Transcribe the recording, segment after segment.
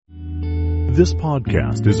This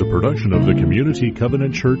podcast is a production of the Community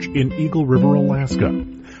Covenant Church in Eagle River, Alaska.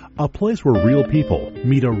 A place where real people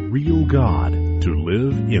meet a real God to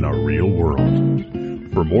live in a real world.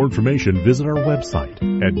 For more information, visit our website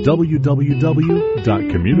at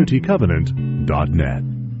www.communitycovenant.net.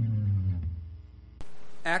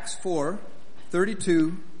 Acts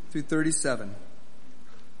 4:32 through 37.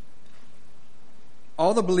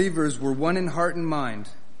 All the believers were one in heart and mind.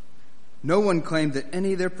 No one claimed that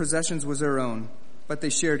any of their possessions was their own, but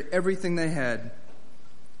they shared everything they had.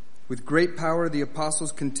 With great power, the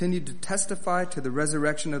apostles continued to testify to the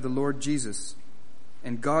resurrection of the Lord Jesus,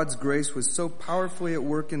 and God's grace was so powerfully at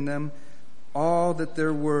work in them, all that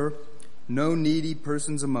there were no needy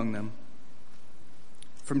persons among them.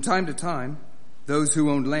 From time to time, those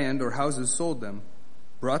who owned land or houses sold them,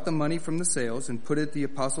 brought the money from the sales, and put it at the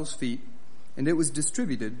apostles' feet, and it was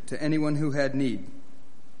distributed to anyone who had need.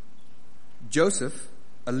 Joseph,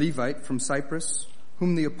 a Levite from Cyprus,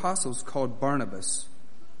 whom the apostles called Barnabas,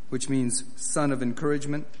 which means son of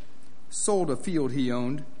encouragement, sold a field he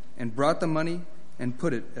owned and brought the money and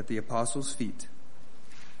put it at the apostles' feet.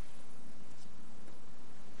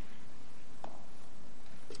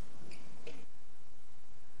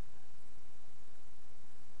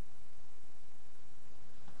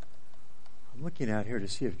 I'm looking out here to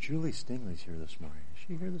see if Julie Stingley's here this morning. Is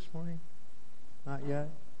she here this morning? Not yet?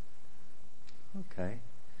 Okay.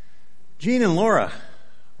 Gene and Laura,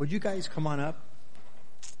 would you guys come on up?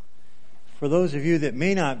 For those of you that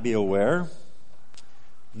may not be aware,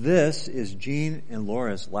 this is Gene and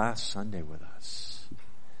Laura's last Sunday with us.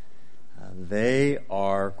 They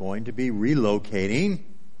are going to be relocating,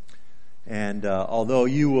 and although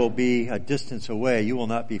you will be a distance away, you will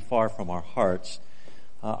not be far from our hearts.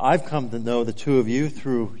 I've come to know the two of you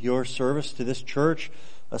through your service to this church,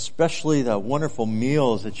 especially the wonderful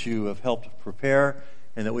meals that you have helped prepare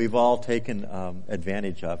and that we've all taken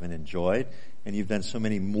advantage of and enjoyed. And you've done so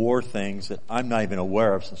many more things that I'm not even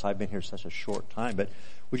aware of since I've been here such a short time. But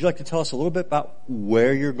would you like to tell us a little bit about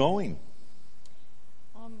where you're going?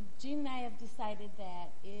 Gene and I have decided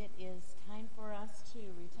that it is time for us to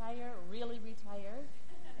retire, really retire,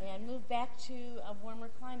 and move back to a warmer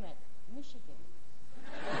climate, Michigan.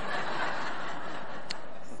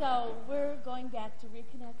 So we're going back to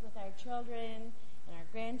reconnect with our children and our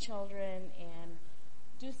grandchildren and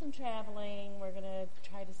do some traveling. We're going to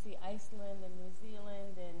try to see Iceland and New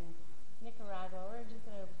Zealand and Nicaragua. We're just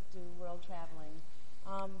going to do world traveling.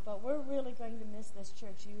 But we're really going to miss this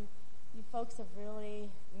church. You folks have really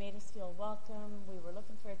made us feel welcome. We were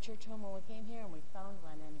looking for a church home when we came here, and we found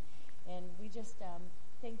one. And we just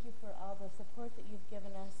thank you for all the support that you've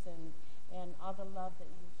given us and all the love that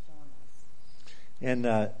you've shown us. And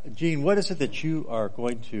Gene, what is it that you are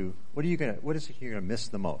going to? What is it you're going to miss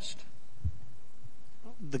the most?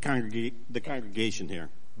 The congregation here,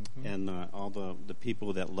 mm-hmm. and all the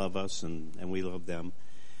people that love us and we love them.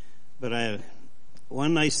 But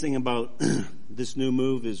one nice thing about this new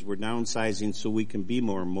move is we're downsizing so we can be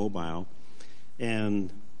more mobile,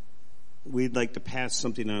 and we'd like to pass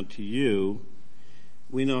something on to you.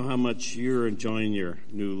 We know how much you're enjoying your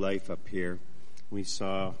new life up here. We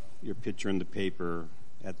saw your picture in the paper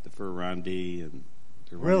at the Fur Rondy and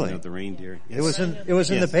the running of the reindeer. Yes. It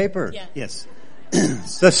was in the paper. Yeah. Yes.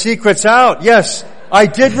 The secret's out. Yes, I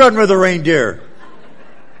did run with a reindeer.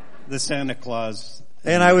 The Santa Claus.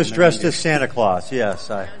 And I was dressed as Santa Claus.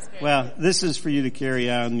 Yes. Well, this is for you to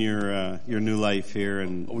carry on your new life here.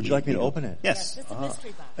 And would you like me to open it? Yes. It's a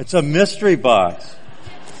mystery box. It's a mystery box.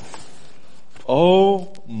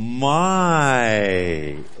 Oh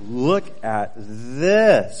my! Look at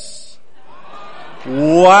this!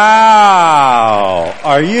 Wow!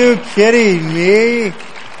 Are you kidding me?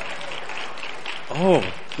 Oh,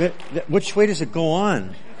 which way does it go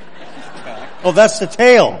on? Oh, that's the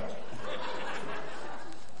tail.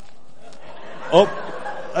 Oh,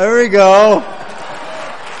 there we go.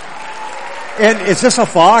 And is this a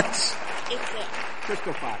fox? It's a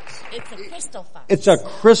Crystal fox. It's a crystal fox. It's a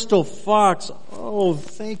crystal fox. Oh,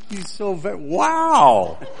 thank you so very much.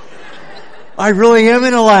 Wow. I really am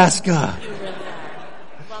in Alaska. You really are.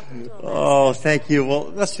 Welcome to Alaska. Oh, thank you.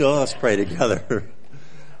 Well, let's pray together.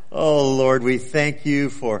 Oh, Lord, we thank you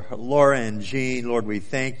for Laura and Gene. Lord, we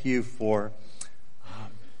thank you for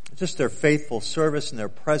just their faithful service and their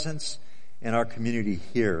presence in our community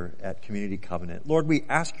here at Community Covenant. Lord, we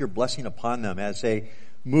ask your blessing upon them as they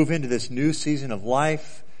move into this new season of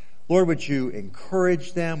life. Lord, would you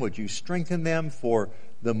encourage them? Would you strengthen them for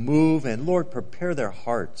the move? And Lord, prepare their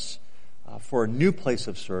hearts for a new place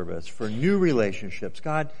of service, for new relationships.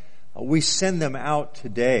 God, we send them out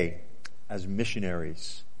today as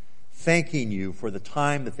missionaries. thanking you for the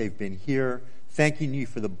time that they've been here, thanking you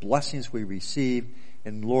for the blessings we received.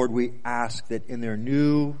 And Lord, we ask that in their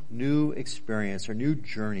new experience, their new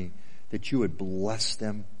journey, that you would bless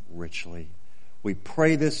them richly. We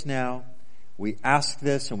pray this now. We ask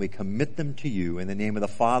this and we commit them to you in the name of the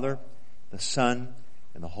Father, the Son,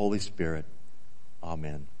 and the Holy Spirit.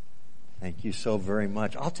 Amen. Thank you so very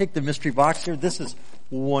much. I'll take the mystery box here. This is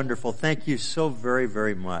wonderful. Thank you so very,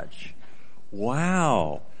 very much.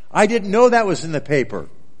 Wow. I didn't know that was in the paper.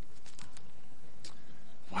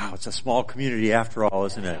 Wow, it's a small community after all,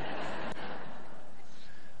 isn't it?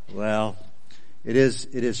 Well, it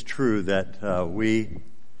is true that we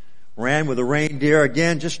ran with a reindeer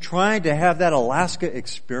again, just trying to have that Alaska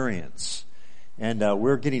experience. And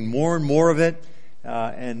we're getting more and more of it.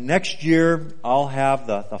 And next year, I'll have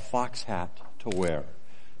the fox hat to wear.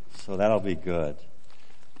 So that'll be good.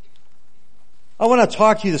 I want to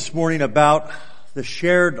talk to you this morning about the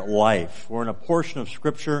shared life. We're in a portion of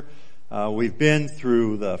Scripture. We've been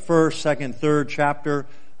through the 1st, 2nd, 3rd chapter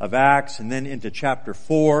of Acts and then into chapter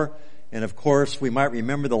 4. And of course, we might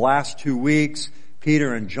remember the last 2 weeks,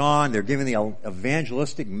 Peter and John, they're giving the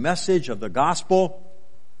evangelistic message of the gospel.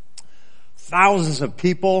 Thousands of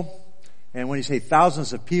people. And when you say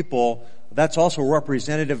thousands of people, that's also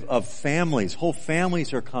representative of families. Whole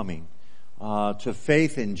families are coming to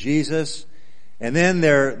faith in Jesus. And then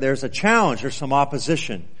there's a challenge. There's some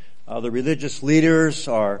opposition. The religious leaders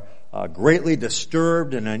are greatly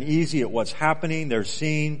disturbed and uneasy at what's happening. They're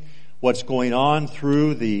seeing what's going on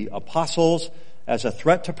through the apostles as a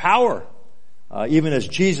threat to power. Even as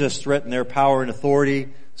Jesus threatened their power and authority,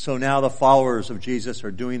 so now the followers of Jesus are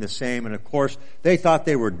doing the same. And of course, they thought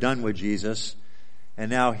they were done with Jesus. And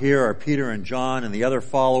now here are Peter and John and the other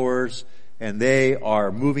followers, and they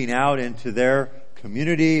are moving out into their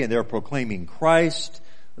community and they're proclaiming Christ.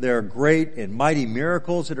 There are great and mighty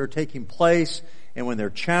miracles that are taking place. And when they're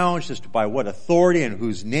challenged as to by what authority and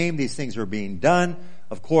whose name these things are being done,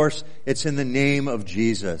 of course, it's in the name of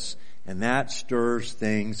Jesus. And that stirs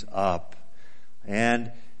things up.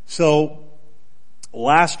 And so,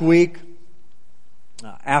 last week,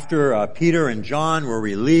 after Peter and John were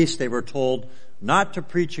released, they were told not to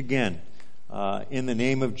preach again in the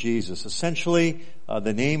name of Jesus. Essentially,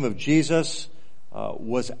 the name of Jesus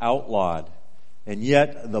was outlawed. And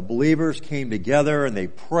yet, the believers came together and they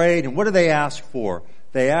prayed. And what did they ask for?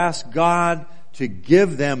 They asked God to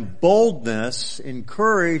give them boldness and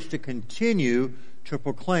courage to continue to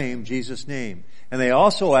proclaim Jesus' name. And they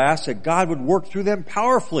also asked that God would work through them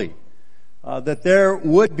powerfully, that there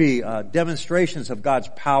would be demonstrations of God's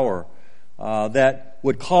power that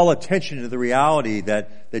would call attention to the reality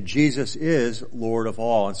that Jesus is Lord of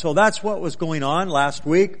all. And so that's what was going on last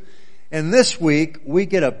week. And this week, we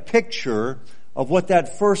get a picture of what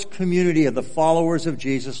that first community of the followers of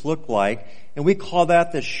Jesus looked like. And we call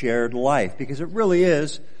that the shared life, because it really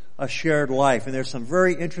is a shared life. And there's some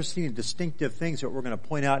very interesting and distinctive things that we're going to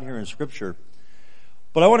point out here in Scripture.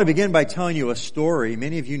 But I want to begin by telling you a story.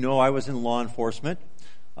 Many of you know I was in law enforcement.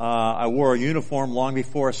 I wore a uniform long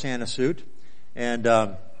before a Santa suit. And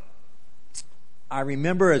I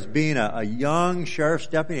remember as being a young sheriff's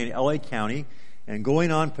deputy in L.A. County and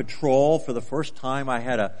going on patrol for the first time. I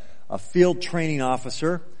had a field training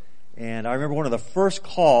officer. And I remember one of the first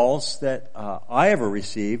calls that I ever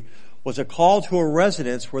received was a call to a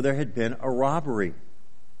residence where there had been a robbery.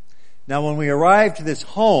 Now, when we arrived to this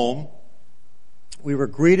home, we were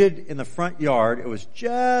greeted in the front yard. It was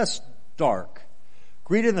just dark.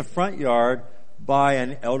 Greeted in the front yard by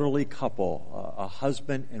an elderly couple, a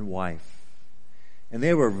husband and wife. And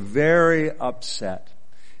they were very upset.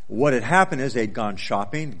 What had happened is they'd gone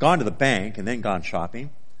shopping, gone to the bank and then gone shopping.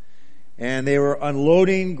 And they were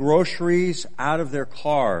unloading groceries out of their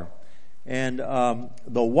car. And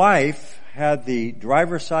the wife had the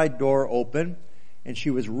driver's side door open, and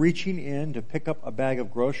she was reaching in to pick up a bag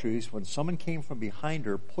of groceries when someone came from behind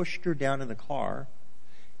her, pushed her down in the car,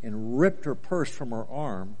 and ripped her purse from her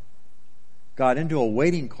arm, got into a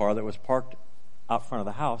waiting car that was parked out front of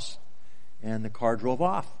the house, and the car drove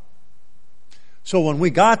off. So when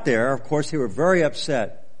we got there, of course, they were very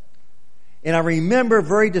upset. And I remember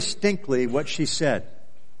very distinctly what she said.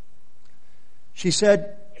 She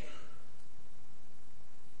said,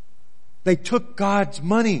 "They took God's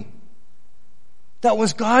money. That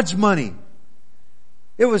was God's money.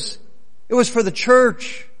 It was for the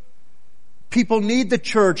church. People need the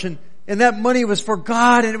church, and that money was for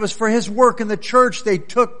God, and it was for His work in the church. They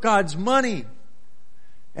took God's money."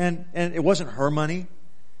 And it wasn't her money.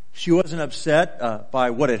 She wasn't upset by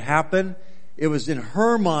what had happened. It was in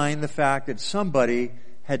her mind the fact that somebody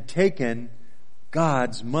had taken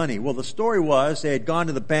God's money. Well, the story was they had gone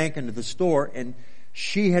to the bank and to the store, and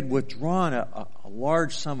she had withdrawn a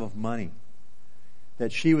large sum of money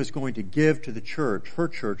that she was going to give to the church, her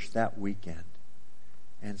church, that weekend.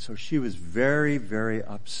 And so she was very, very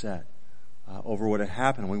upset over what had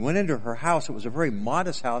happened. When we went into her house, it was a very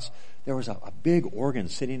modest house. There was a big organ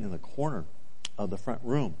sitting in the corner of the front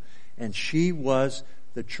room. And she was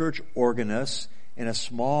the church organist in a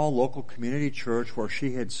small local community church where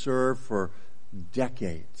she had served for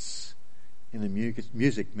decades in the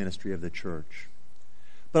music ministry of the church.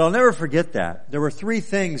 But I'll never forget that. There were three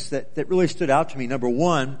things that really stood out to me. Number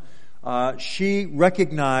one, she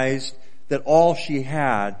recognized that all she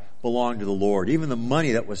had belonged to the Lord. Even the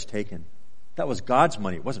money that was taken. That was God's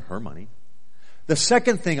money. It wasn't her money. The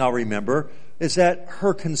second thing I'll remember is that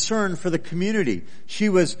her concern for the community. She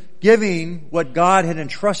was giving what God had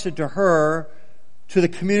entrusted to her to the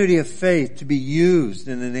community of faith to be used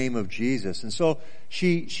in the name of Jesus. And so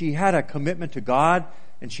she had a commitment to God,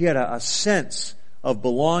 and she had a sense of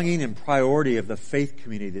belonging and priority of the faith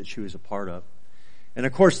community that she was a part of. And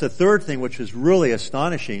of course, the third thing, which was really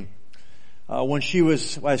astonishing, when I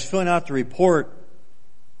was filling out the report,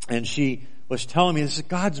 and she was telling me, "This is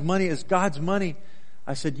God's money. It's God's money."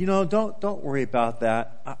 I said, don't worry about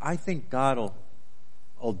that. I think God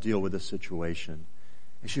will deal with the situation.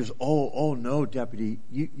 And she goes, oh no, Deputy,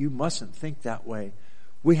 you mustn't think that way.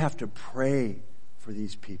 We have to pray for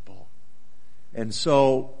these people. And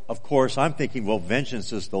so, of course, I'm thinking, well,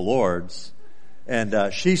 vengeance is the Lord's.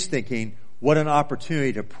 And she's thinking, what an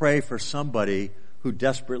opportunity to pray for somebody who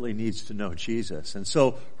desperately needs to know Jesus. And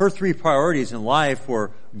so her three priorities in life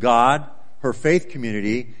were God, her faith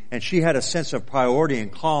community, and she had a sense of priority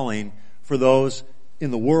and calling for those in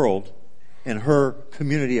the world and her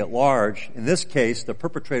community at large. In this case, the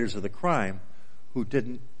perpetrators of the crime who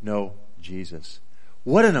didn't know Jesus.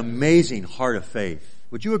 What an amazing heart of faith.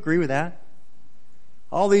 Would you agree with that?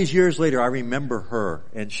 All these years later, I remember her,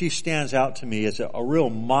 and she stands out to me as a real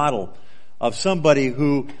model of somebody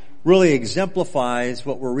who really exemplifies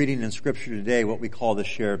what we're reading in Scripture today, what we call the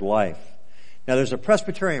shared life. Now, there's a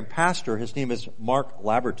Presbyterian pastor, his name is Mark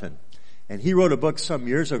Labberton, and he wrote a book some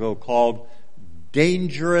years ago called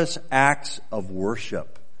Dangerous Acts of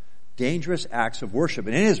Worship. Dangerous Acts of Worship.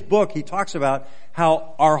 And in his book, he talks about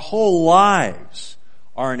how our whole lives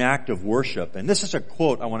are an act of worship. And this is a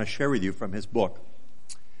quote I want to share with you from his book.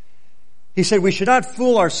 He said, "We should not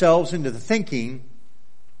fool ourselves into the thinking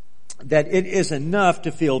that it is enough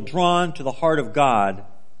to feel drawn to the heart of God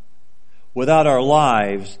without our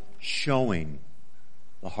lives showing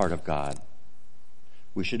the heart of God.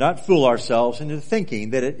 We should not fool ourselves into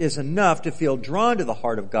thinking that it is enough to feel drawn to the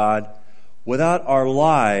heart of God without our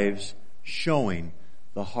lives showing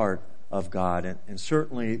the heart of God." And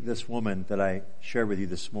certainly this woman that I shared with you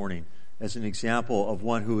this morning is an example of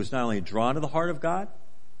one who is not only drawn to the heart of God,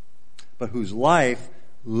 but whose life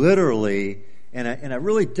literally in a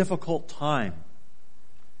really difficult time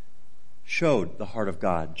showed the heart of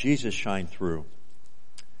God. Jesus shined through.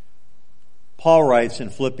 Paul writes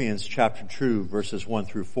in Philippians chapter 2, verses 1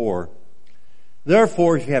 through 4,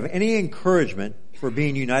 "Therefore, if you have any encouragement for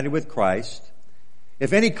being united with Christ,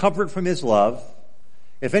 if any comfort from His love,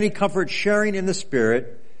 if any comfort sharing in the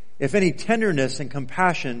Spirit, if any tenderness and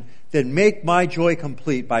compassion, then make my joy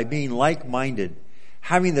complete by being like-minded,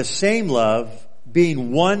 having the same love,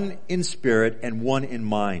 being one in spirit and one in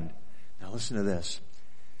mind." Now listen to this.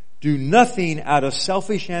 "Do nothing out of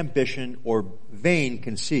selfish ambition or vain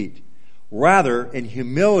conceit. Rather, in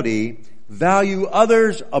humility, value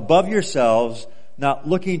others above yourselves, not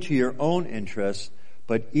looking to your own interests,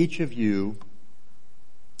 but each of you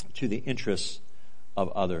to the interests of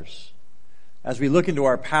others." As we look into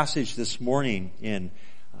our passage this morning in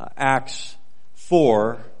Acts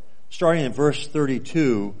 4, starting in verse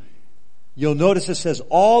 32, you'll notice it says,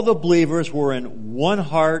 all the believers were in one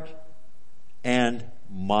heart and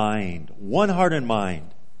mind. One heart and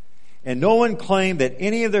mind. And no one claimed that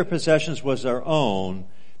any of their possessions was their own.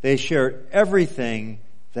 They shared everything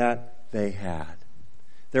that they had.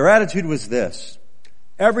 Their attitude was this: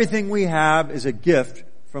 everything we have is a gift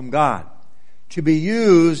from God, to be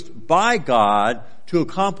used by God to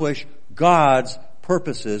accomplish God's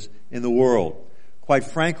purposes in the world. Quite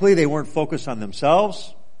frankly, they weren't focused on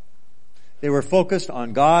themselves. They were focused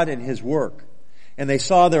on God and His work. And they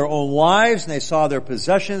saw their own lives and they saw their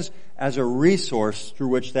possessions as a resource through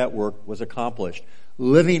which that work was accomplished.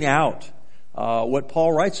 Living out what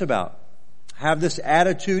Paul writes about. Have this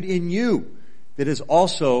attitude in you that is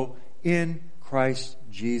also in Christ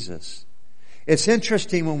Jesus. It's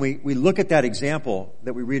interesting when we look at that example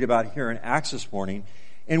that we read about here in Acts this morning,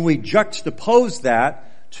 and we juxtapose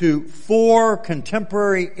that to 4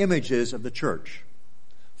 contemporary images of the church.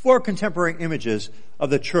 4 contemporary images of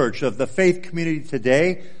the church, of the faith community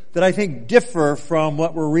today, that I think differ from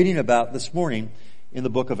what we're reading about this morning in the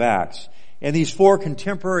book of Acts. And these 4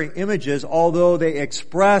 contemporary images, although they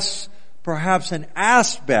express perhaps an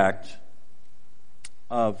aspect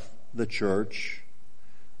of the church,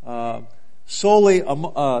 solely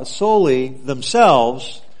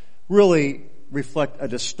themselves really reflect a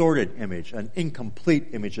distorted image, an incomplete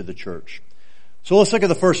image of the church. So let's look at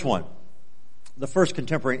the first one, the first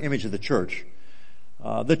contemporary image of the church.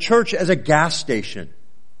 The church as a gas station.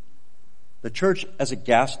 The church as a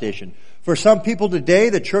gas station. For some people today,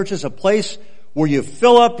 the church is a place where you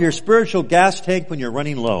fill up your spiritual gas tank when you're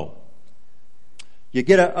running low. You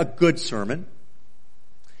get a good sermon,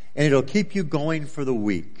 and it'll keep you going for the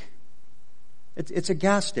week. It's a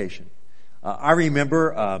gas station. I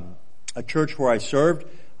remember a church where I served.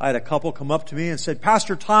 I had a couple come up to me and said,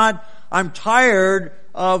 "Pastor Todd, I'm tired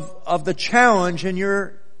of the challenge in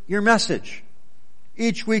your message.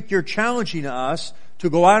 Each week you're challenging us to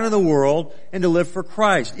go out in the world and to live for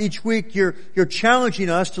Christ. Each week you're challenging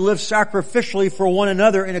us to live sacrificially for one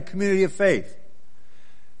another in a community of faith.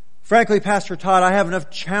 Frankly, Pastor Todd, I have enough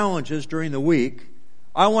challenges during the week.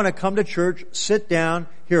 I want to come to church, sit down,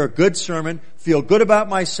 hear a good sermon, feel good about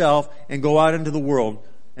myself, and go out into the world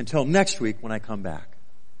until next week when I come back."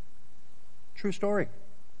 True story.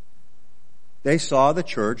 They saw the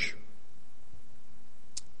church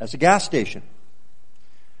as a gas station.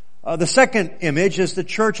 The second image is the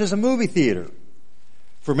church as a movie theater.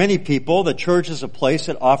 For many people, the church is a place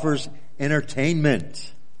that offers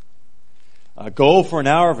entertainment. Go for an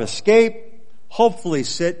hour of escape, hopefully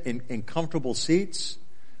sit in comfortable seats.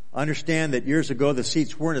 Understand that years ago the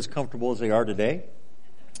seats weren't as comfortable as they are today.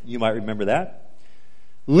 You might remember that.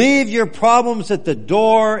 Leave your problems at the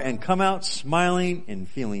door and come out smiling and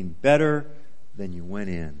feeling better than you went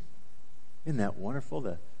in. Isn't that wonderful?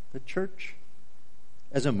 The church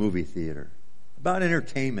as a movie theater. About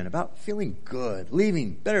entertainment, about feeling good,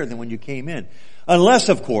 leaving better than when you came in. Unless,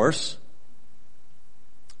 of course,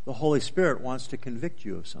 the Holy Spirit wants to convict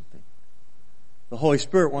you of something. The Holy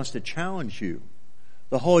Spirit wants to challenge you.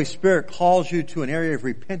 The Holy Spirit calls you to an area of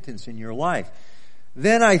repentance in your life.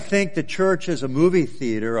 Then I think the church as a movie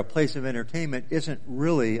theater, a place of entertainment, isn't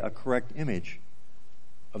really a correct image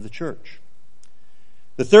of the church.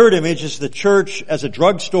 The third image is the church as a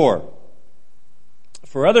drugstore.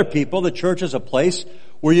 For other people, the church is a place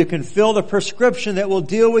where you can fill the prescription that will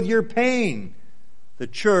deal with your pain. The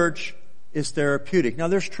church is therapeutic. Now,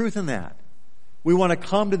 there's truth in that. We want to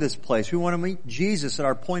come to this place. We want to meet Jesus at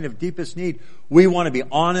our point of deepest need. We want to be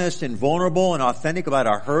honest and vulnerable and authentic about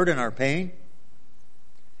our hurt and our pain.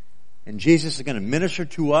 And Jesus is going to minister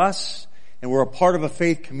to us. And we're a part of a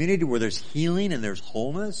faith community where there's healing and there's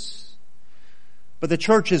wholeness. But the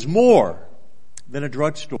church is more than a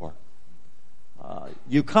drugstore.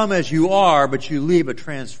 You come as you are, but you leave a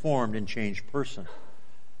transformed and changed person.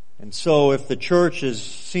 And so if the church is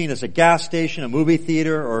seen as a gas station, a movie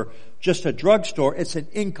theater, or just a drugstore, it's an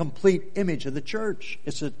incomplete image of the church.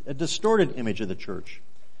 It's a distorted image of the church.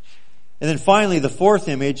 And then finally, the fourth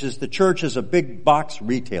image is the church as a big box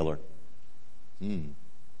retailer. The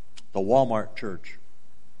Walmart church.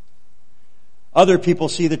 Other people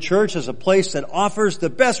see the church as a place that offers the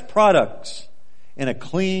best products in a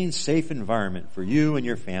clean, safe environment for you and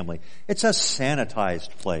your family. It's a sanitized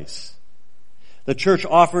place. The church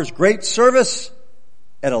offers great service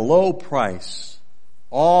at a low price,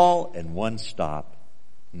 all in one stop.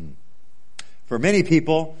 For many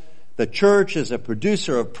people, the church is a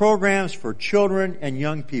producer of programs for children and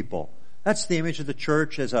young people. That's the image of the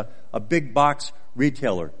church as a big box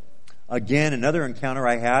retailer. Again, another encounter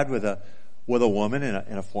I had with a woman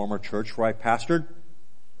in a former church where I pastored.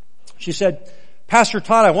 She said, "Pastor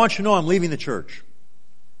Todd, I want you to know I'm leaving the church."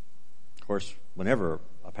 Of course, whenever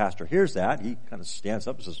a pastor hears that, he kind of stands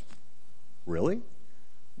up and says, "Really?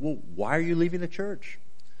 Well, why are you leaving the church?"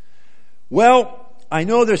 "Well, I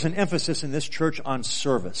know there's an emphasis in this church on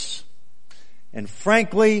service. And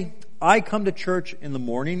frankly, I come to church in the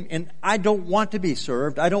morning and I don't want to be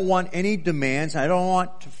served. I don't want any demands. I don't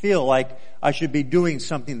want to feel like I should be doing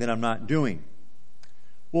something that I'm not doing."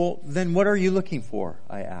 "Well, then what are you looking for?"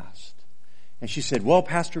 I asked. And she said, "Well,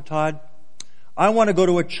 Pastor Todd, I want to go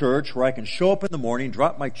to a church where I can show up in the morning,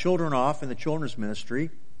 drop my children off in the children's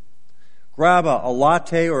ministry, grab a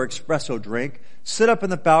latte or espresso drink, sit up in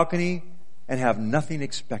the balcony, and have nothing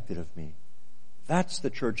expected of me. That's the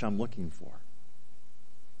church I'm looking for."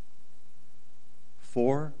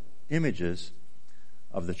 4 images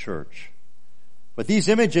of the church. But these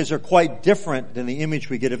images are quite different than the image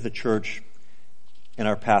we get of the church in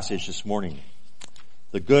our passage this morning.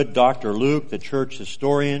 The good Dr. Luke, the church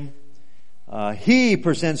historian, he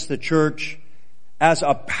presents the church as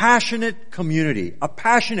a passionate community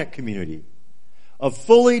of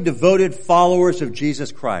fully devoted followers of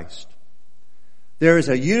Jesus Christ. There is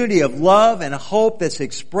a unity of love and hope that's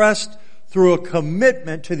expressed through a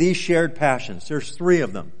commitment to these shared passions. There's 3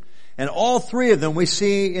 of them. And all 3 of them we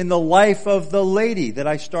see in the life of the lady that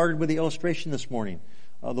I started with the illustration this morning,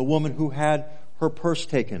 the woman who had her purse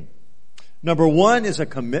taken. Number 1 is a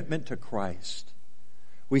commitment to Christ.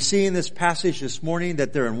 We see in this passage this morning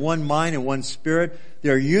that they're in one mind and one spirit.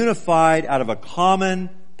 They're unified out of a common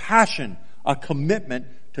passion, a commitment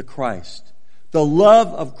to Christ. The love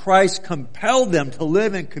of Christ compelled them to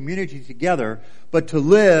live in community together, but to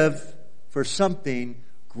live for something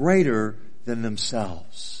greater than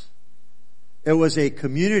themselves. It was a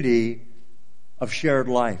community of shared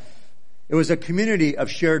life. It was a community of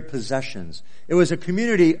shared possessions. It was a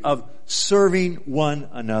community of serving one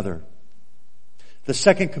another. The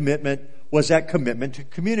second commitment was that commitment to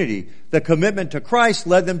community. The commitment to Christ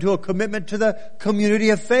led them to a commitment to the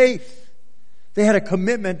community of faith. They had a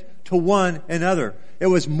commitment to one another. It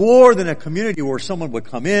was more than a community where someone would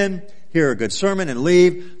come in, hear a good sermon and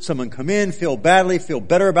leave. Someone come in, feel badly, feel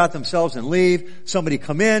better about themselves and leave. Somebody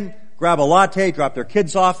come in, grab a latte, drop their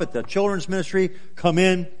kids off at the children's ministry, come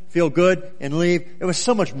in, feel good, and leave. It was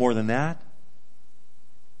so much more than that.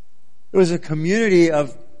 It was a community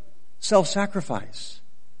of self-sacrifice.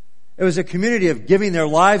 It was a community of giving their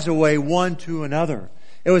lives away one to another.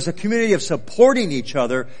 It was a community of supporting each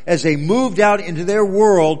other as they moved out into their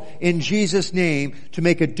world in Jesus' name to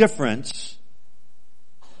make a difference,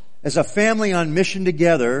 as a family on mission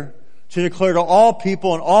together to declare to all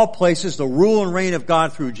people in all places the rule and reign of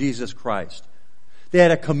God through Jesus Christ. They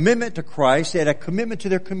had a commitment to Christ. They had a commitment to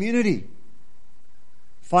their community.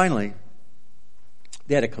 Finally,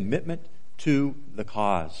 they had a commitment to the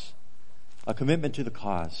cause. A commitment to the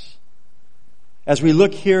cause. As we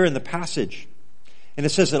look here in the passage, and it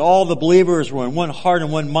says that all the believers were in one heart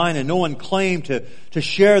and one mind, and no one claimed to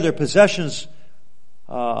share their possessions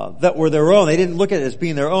that were their own. They didn't look at it as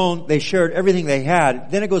being their own. They shared everything they had.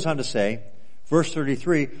 Then it goes on to say, verse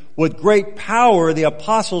 33, with great power the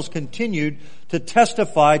apostles continued to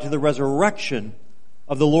testify to the resurrection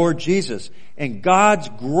of the Lord Jesus. And God's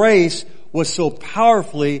grace was so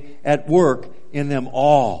powerfully at work in them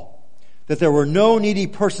all, that there were no needy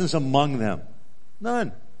persons among them.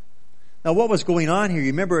 None. Now, what was going on here?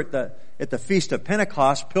 You remember at the Feast of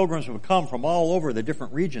Pentecost, pilgrims would come from all over the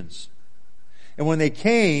different regions. And when they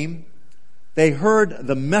came, they heard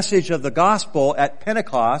the message of the gospel at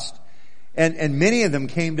Pentecost, and many of them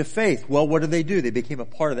came to faith. Well, what did they do? They became a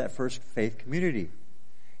part of that first faith community.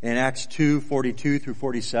 In Acts 2:42 through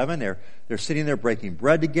 47, they're sitting there breaking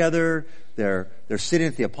bread together. They're sitting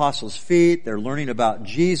at the apostles' feet. They're learning about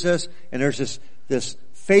Jesus, and there's this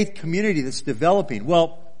faith community that's developing.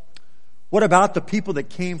 Well, what about the people that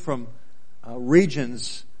came from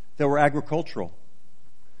regions that were agricultural?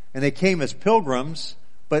 And they came as pilgrims,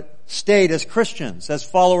 but stayed as Christians, as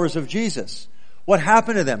followers of Jesus. What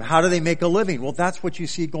happened to them? How do they make a living? Well, that's what you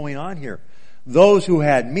see going on here. Those who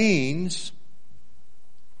had means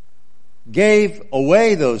gave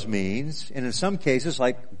away those means, and in some cases,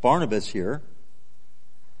 like Barnabas here,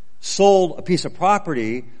 sold a piece of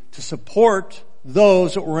property to support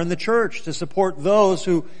those that were in the church, to support those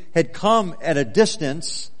who had come at a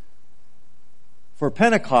distance for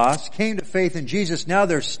Pentecost, came to faith in Jesus. Now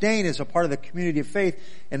they're staying as a part of the community of faith,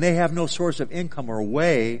 and they have no source of income or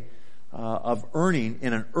way of earning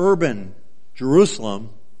in an urban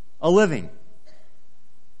Jerusalem a living.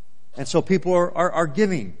 And so people are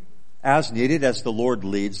giving as needed, as the Lord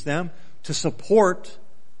leads them, to support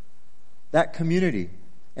that community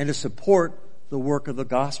and to support the work of the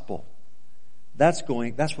gospel. That's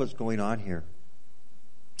what's going on here.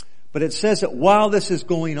 But it says that while this is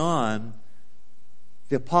going on,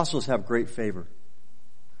 the apostles have great favor.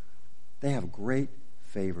 They have great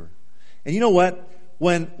favor. And you know what?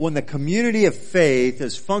 When the community of faith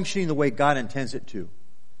is functioning the way God intends it to,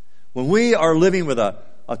 when we are living with a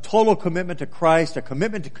total commitment to Christ, a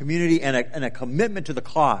commitment to community, and a commitment to the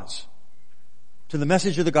cause, to the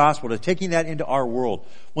message of the gospel, to taking that into our world,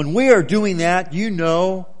 when we are doing that, you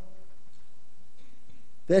know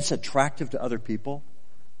that's attractive to other people.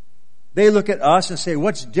 They look at us and say,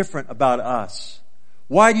 what's different about us?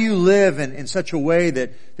 Why do you live in such a way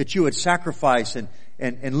that you would sacrifice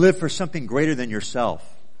and live for something greater than yourself?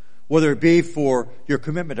 Whether it be for your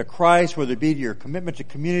commitment to Christ, whether it be to your commitment to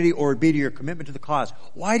community, or it be to your commitment to the cause.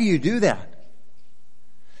 Why do you do that?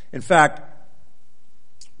 In fact,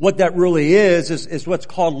 What that really is what's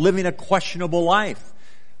called living a questionable life.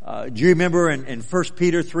 Do you remember in 1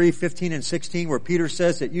 Peter 3:15 and 16 where Peter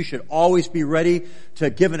says that you should always be ready to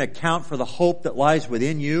give an account for the hope that lies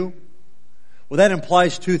within you? Well, that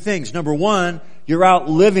implies two things. Number one, you're out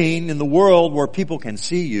living in the world where people can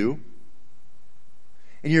see you.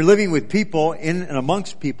 And you're living with people in and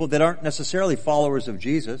amongst people that aren't necessarily followers of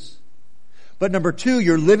Jesus. But number two,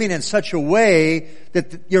 you're living in such a way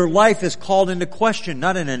that your life is called into question,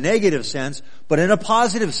 not in a negative sense, but in a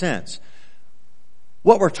positive sense.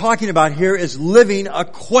 What we're talking about here is living a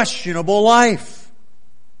questionable life.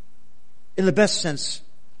 In the best sense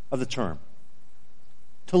of the term.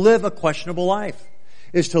 To live a questionable life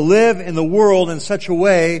is to live in the world in such a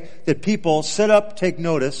way that people sit up, take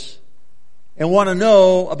notice, and want to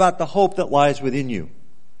know about the hope that lies within you.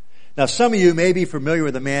 Now, some of you may be familiar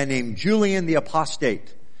with a man named Julian the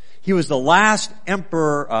Apostate. He was the last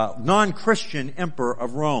emperor, non-Christian emperor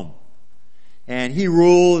of Rome. And he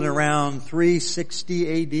ruled in around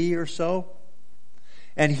 360 AD or so.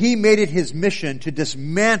 And he made it his mission to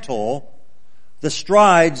dismantle the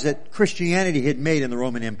strides that Christianity had made in the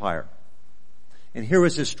Roman Empire. And here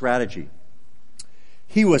was his strategy.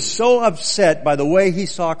 He was so upset by the way he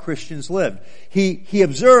saw Christians live. He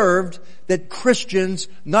observed that Christians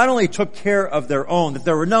not only took care of their own, that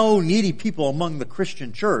there were no needy people among the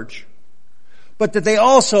Christian church, but that they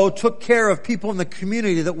also took care of people in the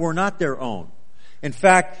community that were not their own. In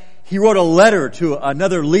fact, he wrote a letter to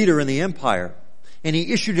another leader in the empire, and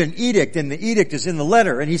he issued an edict, and the edict is in the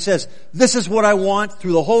letter, and he says, this is what I want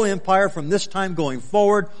through the whole empire from this time going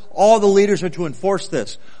forward. All the leaders are to enforce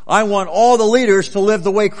this. I want all the leaders to live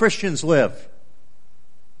the way Christians live.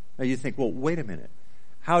 Now you think, well, wait a minute.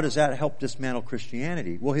 How does that help dismantle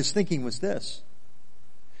Christianity? Well, his thinking was this.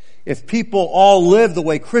 If people all lived the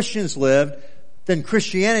way Christians lived, then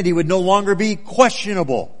Christianity would no longer be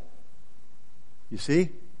questionable. You see?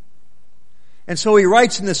 And so he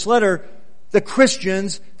writes in this letter, the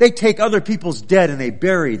Christians, they take other people's dead and they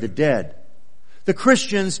bury the dead. The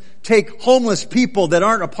Christians take homeless people that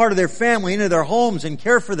aren't a part of their family into their homes and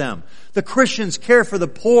care for them. The Christians care for the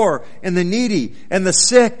poor and the needy and the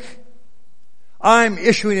sick. I'm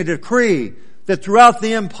issuing a decree that throughout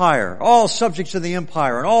the empire, all subjects of the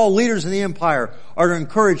empire and all leaders in the empire are to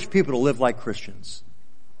encourage people to live like Christians.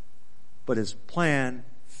 But his plan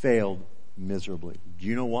failed miserably. Do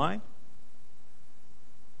you know why?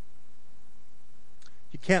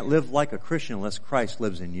 You can't live like a Christian unless Christ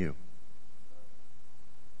lives in you.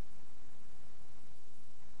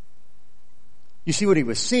 You see, what he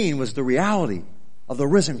was seeing was the reality of the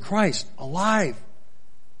risen Christ alive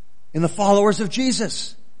in the followers of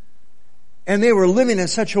Jesus. And they were living in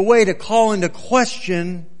such a way to call into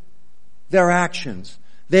question their actions.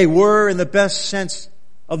 They were, in the best sense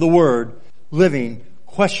of the word, living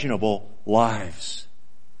questionable lives.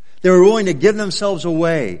 They were willing to give themselves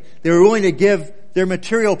away. They were willing to give their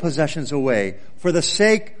material possessions away for the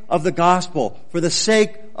sake of the gospel, for the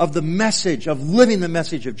sake of the message, of living the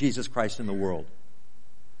message of Jesus Christ in the world.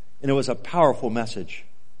 And it was a powerful message.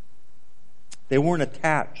 They weren't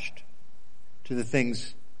attached to the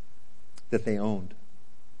things that they owned.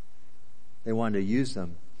 They wanted to use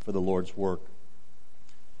them for the Lord's work.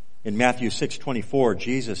 In Matthew 6:24,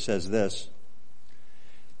 Jesus says this,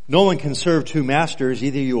 no one can serve two masters.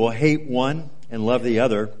 Either you will hate one and love the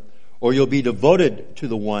other, or you'll be devoted to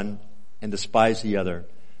the one and despise the other.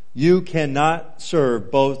 You cannot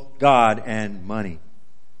serve both God and money.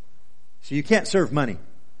 So you can't serve money.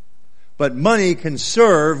 But money can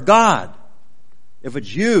serve God if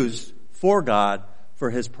it's used for God for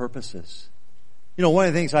His purposes. You know, one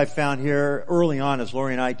of the things I found here early on as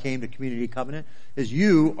Lori and I came to Community Covenant is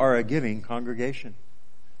you are a giving congregation.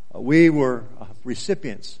 We were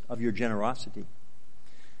recipients of your generosity.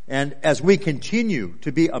 And as we continue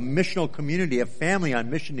to be a missional community, a family on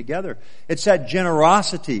mission together, it's that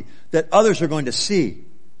generosity that others are going to see.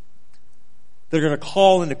 They're going to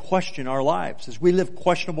call into question our lives as we live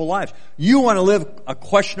questionable lives. You want to live a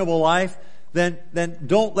questionable life, then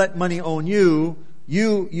don't let money own you.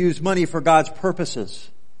 You use money for God's purposes.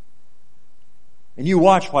 And you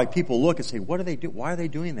watch why people look and say, what do they do? Why are they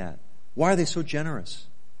doing that? Why are they so generous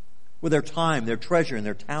with their time, their treasure, and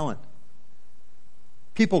their talent?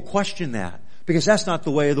 People question that because that's not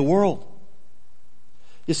the way of the world.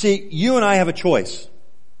 You see, you and I have a choice.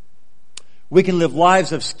 We can live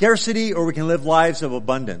lives of scarcity or we can live lives of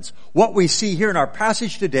abundance. What we see here in our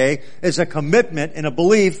passage today is a commitment and a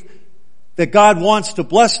belief that God wants to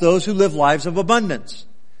bless those who live lives of abundance.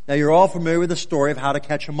 Now, you're all familiar with the story of how to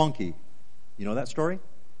catch a monkey. You know that story?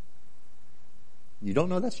 You don't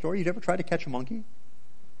know that story? You've ever tried to catch a monkey?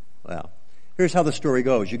 Well, Here's how the story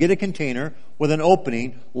goes. You get a container with an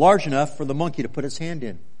opening large enough for the monkey to put its hand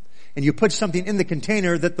in. And you put something in the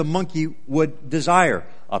container that the monkey would desire.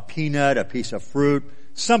 A peanut, a piece of fruit,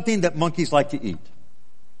 something that monkeys like to eat.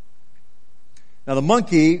 Now the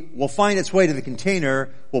monkey will find its way to the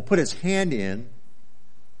container, will put its hand in,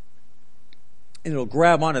 and it'll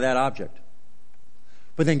grab onto that object.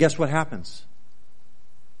 But then guess what happens?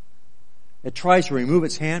 It tries to remove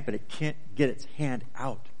its hand, but it can't get its hand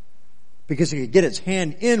out. Because it could get its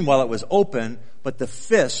hand in while it was open, but the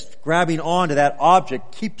fist grabbing onto that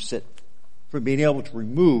object keeps it from being able to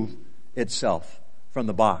remove itself from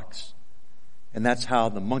the box. And that's how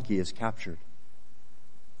the monkey is captured.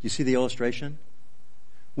 You see the illustration?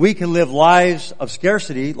 We can live lives of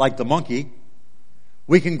scarcity like the monkey.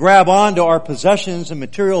 We can grab onto our possessions and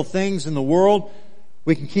material things in the world.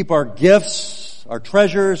 We can keep our gifts, our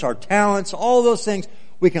treasures, our talents, all those things.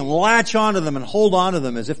 We can latch onto them and hold onto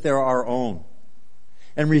them as if they're our own.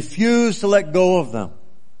 And refuse to let go of them.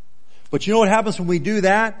 But you know what happens when we do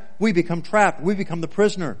that? We become trapped. We become the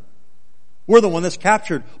prisoner. We're the one that's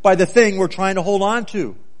captured by the thing we're trying to hold on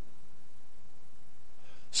to.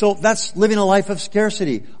 So that's living a life of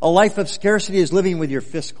scarcity. A life of scarcity is living with your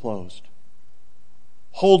fists closed.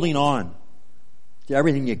 Holding on to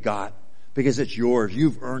everything you got because it's yours.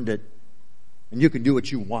 You've earned it. And you can do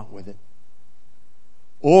what you want with it.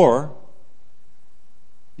 Or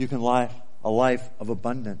you can live a life of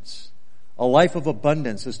abundance. A life of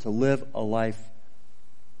abundance is to live a life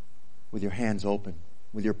with your hands open,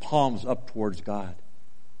 with your palms up towards God.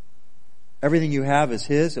 Everything you have is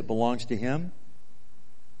His. It belongs to Him.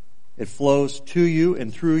 It flows to you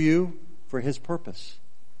and through you for His purpose.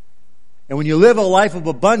 And when you live a life of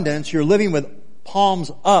abundance, you're living with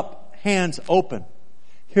palms up, hands open.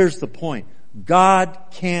 Here's the point. God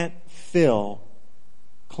can't fill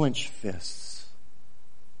clenched fists.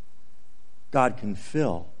 God can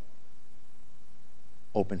fill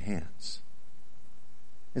open hands.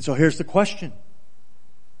 And so here's the question.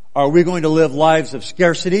 Are we going to live lives of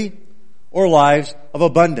scarcity or lives of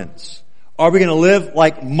abundance? Are we going to live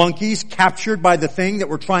like monkeys captured by the thing that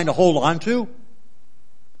we're trying to hold on to?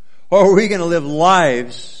 Or are we going to live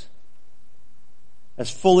lives as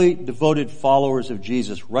fully devoted followers of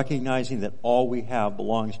Jesus, recognizing that all we have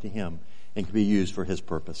belongs to Him and can be used for His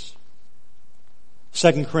purpose?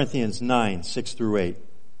 2 Corinthians 9, 6 through 8.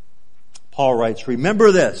 Paul writes,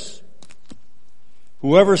 "Remember this,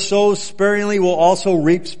 whoever sows sparingly will also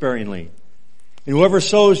reap sparingly, and whoever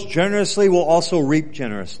sows generously will also reap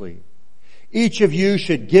generously. Each of you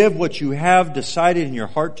should give what you have decided in your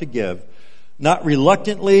heart to give, not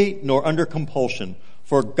reluctantly nor under compulsion,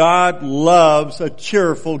 for God loves a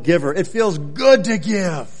cheerful giver." It feels good to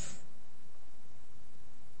give.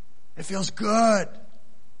 It feels good.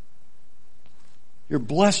 You're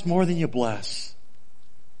blessed more than you bless.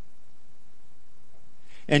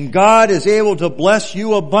 And God is able to bless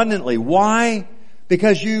you abundantly. Why?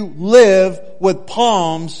 Because you live with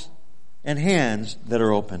palms and hands that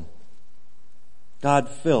are open. God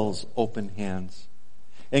fills open hands.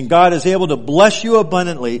 And God is able to bless you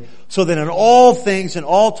abundantly so that in all things and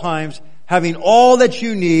all times, having all that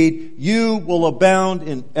you need, you will abound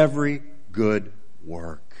in every good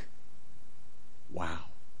work. Wow.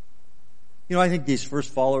 You know, I think these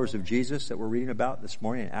first followers of Jesus that we're reading about this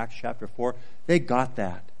morning in Acts chapter 4, they got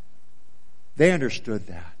that. They understood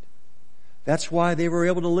that. That's why they were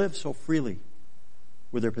able to live so freely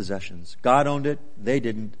with their possessions. God owned it. They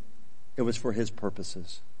didn't. It was for His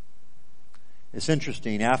purposes. It's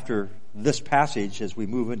interesting, after this passage, as we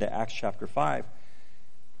move into Acts chapter 5,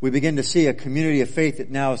 we begin to see a community of faith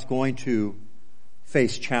that now is going to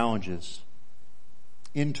face challenges,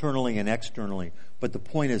 internally and externally. But the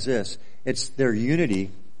point is this, it's their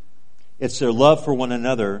unity, it's their love for one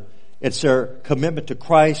another, it's their commitment to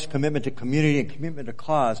Christ, commitment to community, and commitment to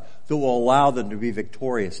cause that will allow them to be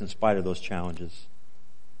victorious in spite of those challenges.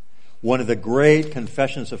 One of the great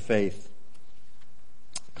confessions of faith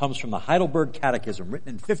comes from the Heidelberg Catechism, written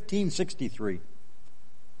in 1563.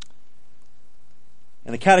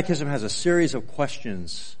 And the Catechism has a series of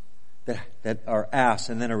questions that are asked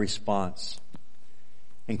and then a response.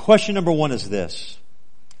 And question number 1 is this: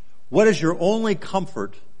 what is your only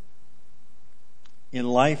comfort in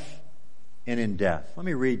life and in death? Let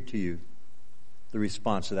me read to you the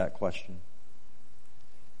response to that question.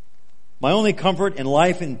 My only comfort in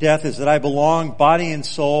life and death is that I belong, body and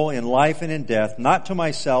soul, in life and in death, not to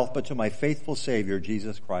myself, but to my faithful Savior,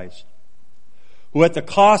 Jesus Christ, who at the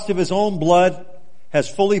cost of His own blood has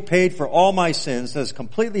fully paid for all my sins, has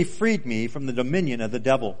completely freed me from the dominion of the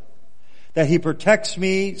devil, that He protects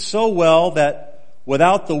me so well that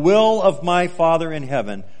without the will of my Father in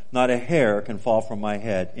heaven, not a hair can fall from my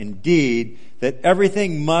head. Indeed, that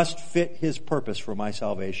everything must fit His purpose for my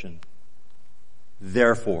salvation.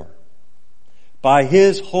 Therefore, by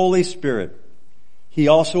His Holy Spirit, He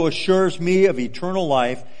also assures me of eternal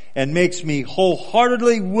life and makes me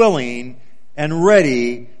wholeheartedly willing and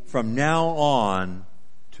ready from now on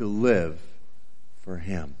to live for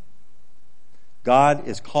Him. God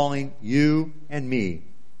is calling you and me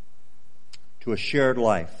to a shared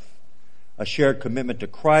life, a shared commitment to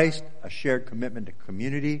Christ, a shared commitment to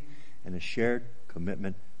community, and a shared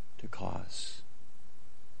commitment to cause.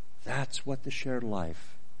 That's what the shared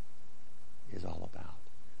life is all about.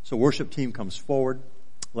 So worship team comes forward.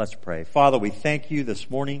 Let's pray. Father, we thank you this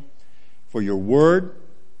morning for your word.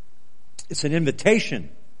 It's an invitation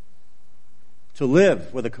to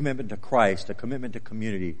live with a commitment to Christ, a commitment to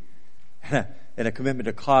community, and a commitment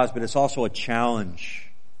to cause, but it's also a challenge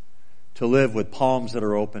to live with palms that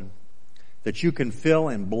are open, that you can fill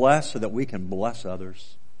and bless so that we can bless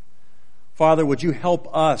others. Father, would you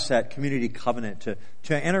help us at Community Covenant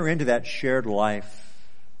to enter into that shared life,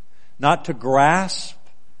 not to grasp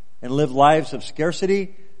and live lives of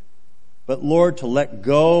scarcity, but Lord, to let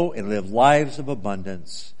go and live lives of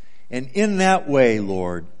abundance. And in that way,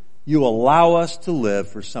 Lord, you allow us to live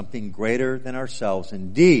for something greater than ourselves.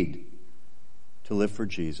 Indeed, to live for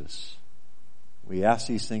Jesus. We ask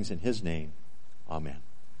these things in His name. Amen.